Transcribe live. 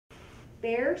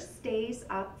Bear stays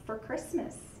up for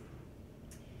Christmas.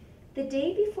 The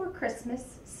day before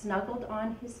Christmas, snuggled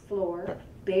on his floor,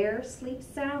 Bear sleeps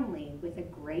soundly with a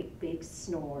great big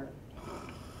snore.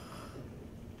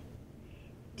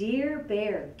 Dear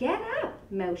Bear, get up,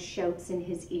 Mouse shouts in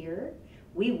his ear.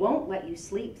 We won't let you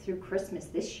sleep through Christmas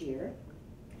this year.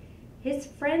 His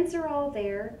friends are all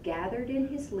there, gathered in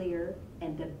his lair,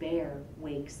 and the bear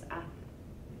wakes up.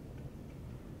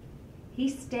 He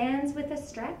stands with a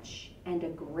stretch and a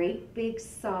great big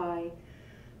sigh.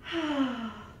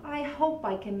 I hope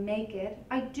I can make it.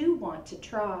 I do want to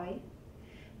try.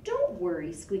 Don't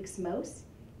worry, squeaks Mouse.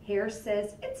 Hare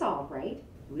says it's all right.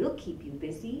 We'll keep you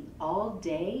busy all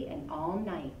day and all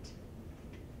night.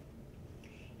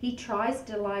 He tries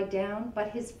to lie down,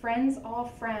 but his friends all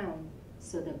frown,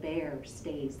 so the bear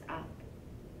stays up.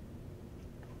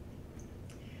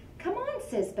 Come on,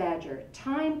 says Badger,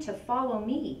 time to follow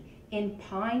me. In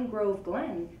Pine Grove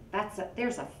Glen,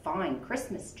 there's a fine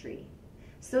Christmas tree.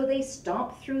 So they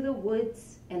stomp through the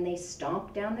woods and they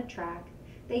stomp down the track.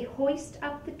 They hoist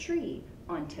up the tree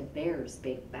onto Bear's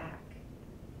big back.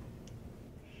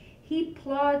 He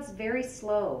plods very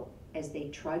slow as they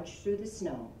trudge through the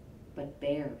snow, but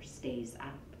Bear stays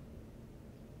up.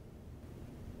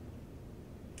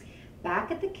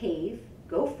 Back at the cave,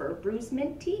 Gopher brews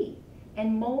mint tea,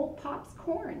 and Mole pops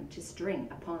corn to string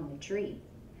upon the tree.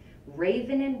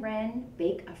 Raven and Wren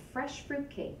bake a fresh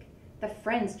fruitcake. The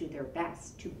friends do their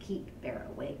best to keep Bear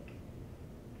awake.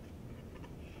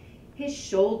 His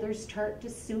shoulders start to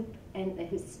stoop and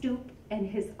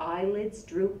his eyelids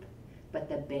droop, but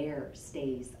the bear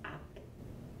stays up.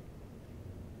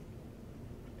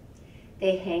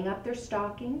 They hang up their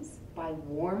stockings by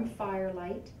warm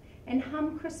firelight and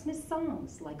hum Christmas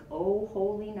songs like "Oh,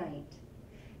 Holy Night."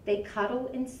 They cuddle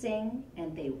and sing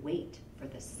and they wait for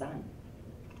the sun.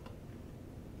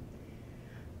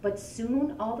 But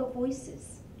soon all the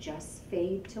voices just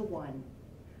fade to one.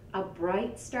 A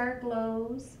bright star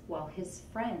glows while his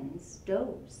friends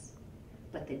doze,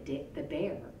 but the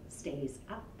bear stays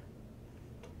up.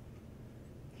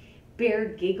 Bear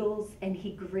giggles and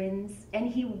he grins and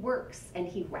he works and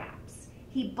he raps.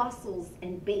 He bustles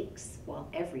and bakes while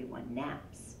everyone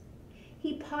naps.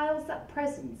 He piles up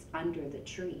presents under the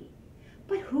tree.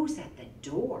 But who's at the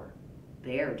door?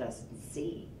 Bear doesn't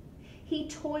see. He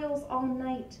toils all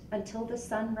night until the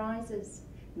sun rises,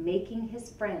 making his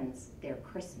friends their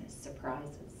Christmas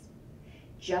surprises.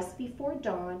 Just before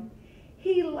dawn,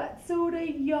 he lets out a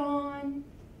yawn,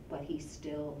 but he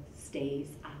still stays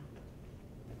up.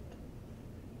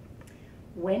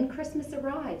 When Christmas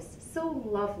arrives, so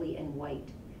lovely and white,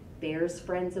 Bear's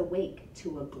friends awake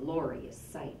to a glorious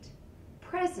sight.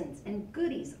 Presents and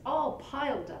goodies all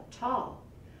piled up tall.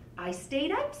 I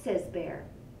stayed up, says Bear,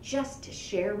 just to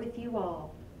share with you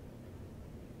all.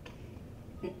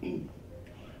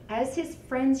 As his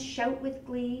friends shout with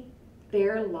glee,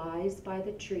 Bear lies by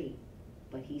the tree,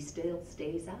 but he still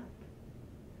stays up.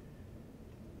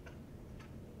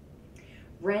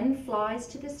 Wren flies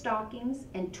to the stockings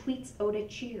and tweets out a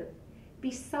cheer.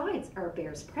 Besides our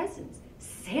bear's presents,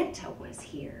 Santa was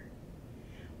here.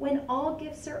 When all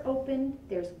gifts are opened,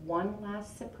 there's one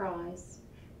last surprise.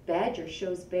 Badger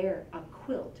shows Bear a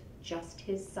quilt just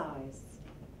his size.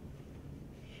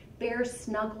 Bear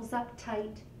snuggles up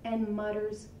tight and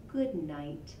mutters good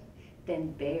night.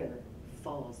 Then Bear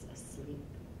falls asleep.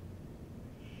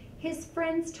 His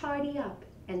friends tidy up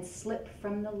and slip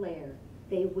from the lair.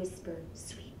 They whisper,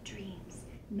 sweet dreams,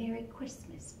 Merry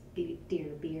Christmas, dear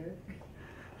bear.